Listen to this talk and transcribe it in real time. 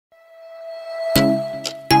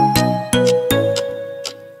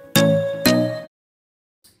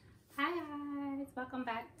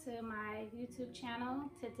YouTube channel.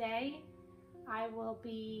 Today I will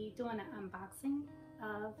be doing an unboxing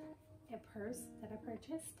of a purse that I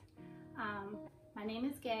purchased. My name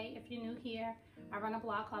is Gay. If you're new here, I run a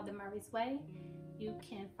blog called The Murray's Way. You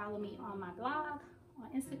can follow me on my blog,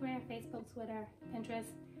 on Instagram, Facebook, Twitter,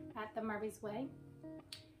 Pinterest at The Murray's Way.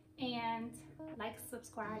 And like,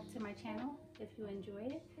 subscribe to my channel if you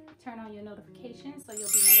enjoy it. Turn on your notifications so you'll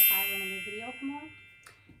be notified when a new video comes on.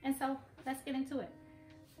 And so let's get into it.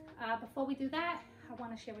 Before we do that, I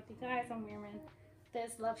want to share with you guys I'm wearing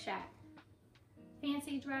this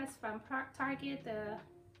Loveshackfancy dress from Target, the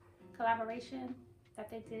collaboration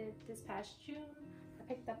that they did this past June. I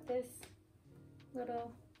picked up this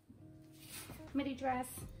little midi dress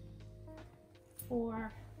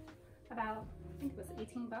for about, I think it was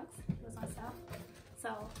 18 bucks. It was on sale.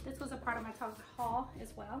 So this was a part of my Target haul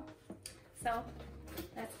as well. So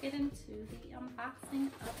let's get into the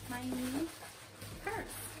unboxing of my new purse.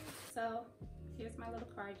 So here's my little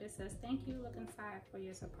card. It just says, thank you, look inside for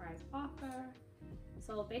your surprise offer.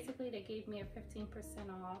 So basically they gave me a 15%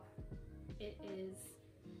 off. It is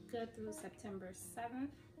good through September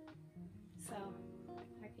 7th. So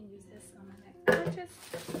I can use this on my next purchase.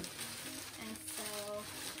 And so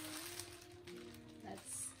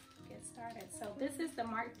let's get started. So this is the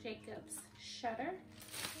Marc Jacobs Shutter.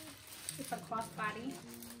 It's a crossbody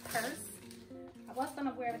purse. I was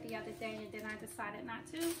gonna wear it the other day and then I decided not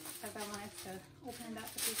to because I wanted to open it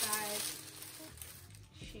up with you guys,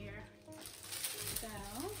 share. So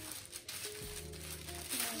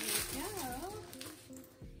there we go.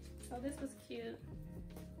 So this was cute.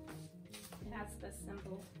 It has the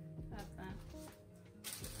symbol of the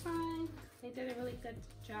sign. They did a really good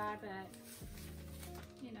job at,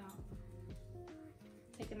 you know,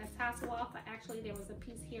 taking the tassel off. But actually there was a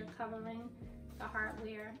piece here covering the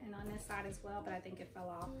hardware and on this side as well, but I think it fell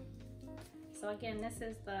off. So again, this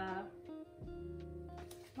is the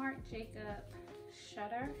Marc Jacobs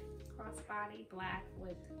Shutter crossbody, black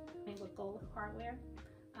with gold hardware.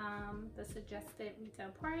 The suggested retail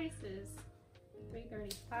price is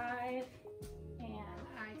 $335 and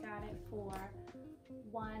I got it for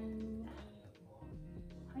 $100,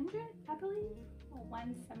 I believe, or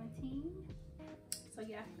 $117. So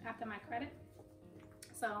yeah, after my credit.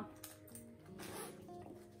 So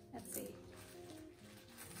let's see.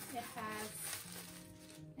 It has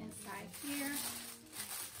inside here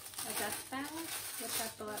a dust bag, which I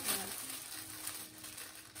thought was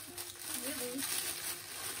really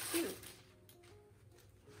cute.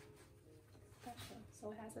 Special. So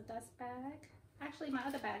it has a dust bag. Actually, my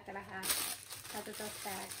other bag that I have has a dust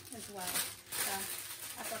bag as well. So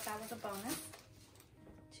I thought that was a bonus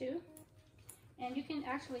too. And you can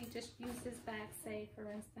actually just use this bag, say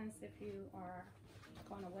for instance, if you are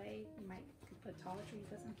going away, you might put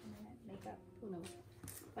toiletries or something in it, makeup, who knows.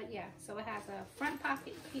 But yeah, so it has a front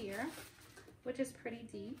pocket here, which is pretty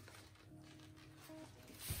deep.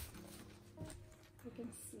 You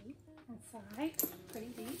can see inside,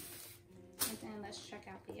 pretty deep. And then let's check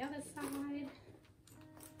out the other side.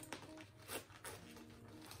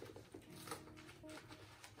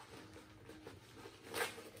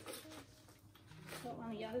 So on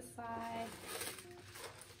the other side,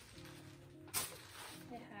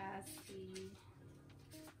 it has the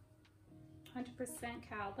 100%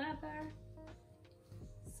 cow leather.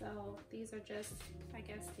 So these are just, I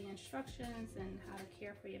guess, the instructions and how to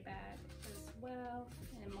care for your bag as well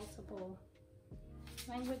in multiple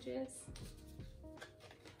languages.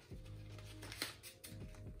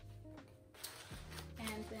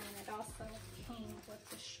 And then it also came with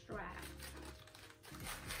the strap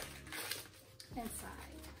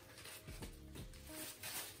inside.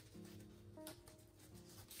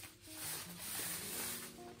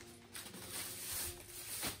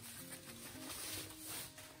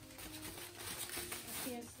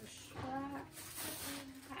 Here's the strap.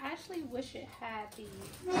 I actually wish it had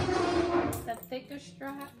the thicker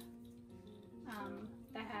strap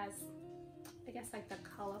that has, I guess, like the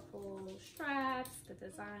colorful straps, the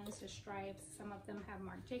designs, the stripes. Some of them have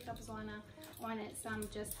Marc Jacobs on it. Some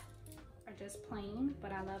just are just plain,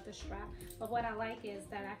 but I love the strap. But what I like is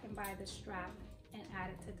that I can buy the strap and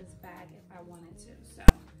add it to this bag if I wanted to. So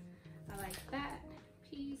I like that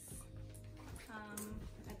piece.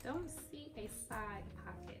 I don't see a side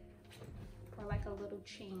pocket or like a little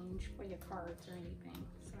change for your cards or anything.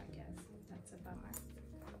 So I guess that's a bummer.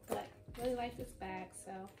 But really like this bag,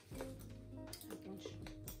 so I can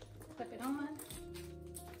clip it on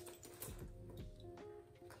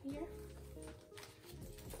here.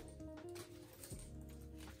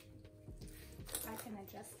 I can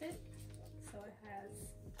adjust it, so it has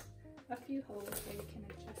a few holes where you can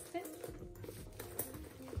adjust it.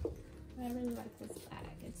 I really like this bag.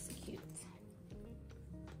 It's cute.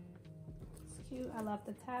 It's cute. I love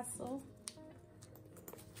the tassel.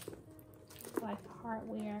 I like the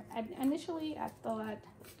hardware. Initially, I thought,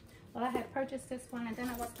 well, I had purchased this one and then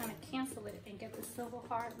I was going to cancel it and get the silver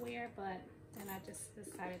hardware, but then I just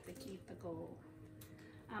decided to keep the gold.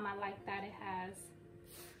 I like that it has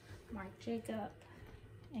Marc Jacobs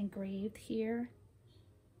engraved here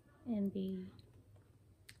in the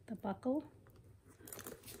buckle.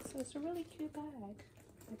 So it's a really cute bag.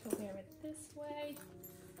 I can wear it this way.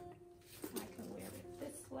 I can wear it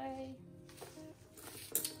this way.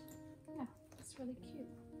 Yeah, it's really cute.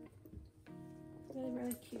 Really,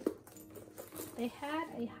 really cute. They had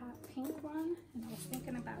a hot pink one, and I was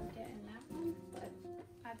thinking about getting that one, but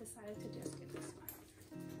I decided to just get this one.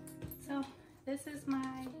 So this is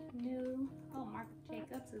my new, oh, Marc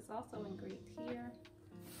Jacobs is also engraved here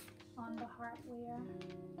on the hardware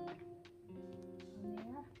on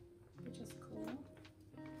there, which is cool.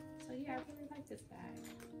 So yeah, I really like this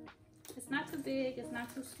bag. It's not too big, it's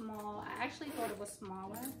not too small. I actually thought it was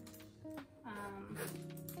smaller.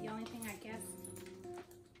 The only thing I guess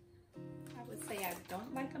I would say I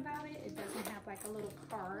don't like about it, it doesn't have like a little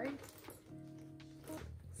card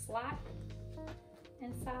slot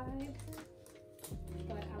inside.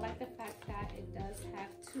 But I like the fact that it does have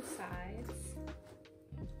two sides.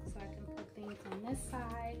 So I can put things on this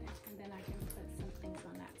side and then I can put some things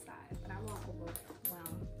on that side. But I won't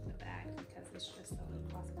overwhelm the bag because it's just a little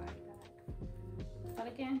crossbody bag. But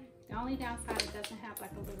again, the only downside, it doesn't have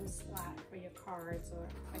like a little slot for your cards or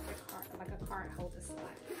like a card holder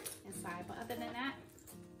slot inside. But other than that,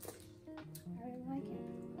 I really like it.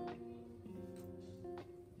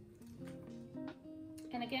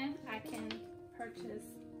 And again, I can purchase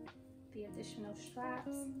the additional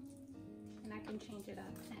straps and I can change it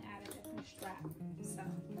up and add a different strap. So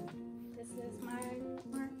this is my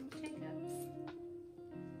Marc Jacobs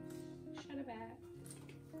shoulder bag,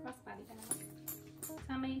 crossbody bag.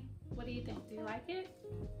 Tell me, what do you think? Do you like it?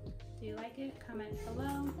 Do you like it? Comment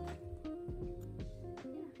below.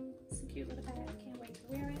 Yeah, it's a cute little bag. Can't wait to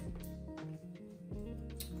wear it.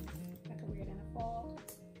 I can wear it in the fall.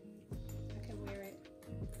 I can wear it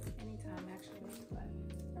anytime actually, but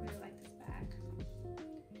I really like this bag.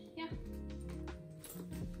 Yeah.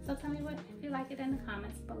 So tell me what if you like it in the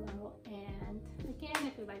comments below. And again,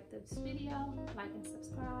 if you like this video, like and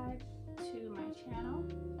subscribe to my channel.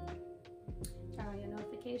 Turn on your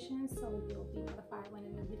notifications so you'll be notified when a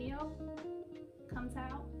new video comes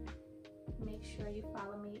out. Make sure you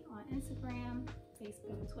follow me on Instagram,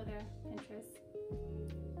 Facebook, Twitter, Pinterest,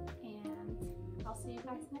 and I'll see you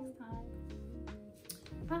guys next time.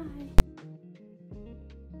 Bye.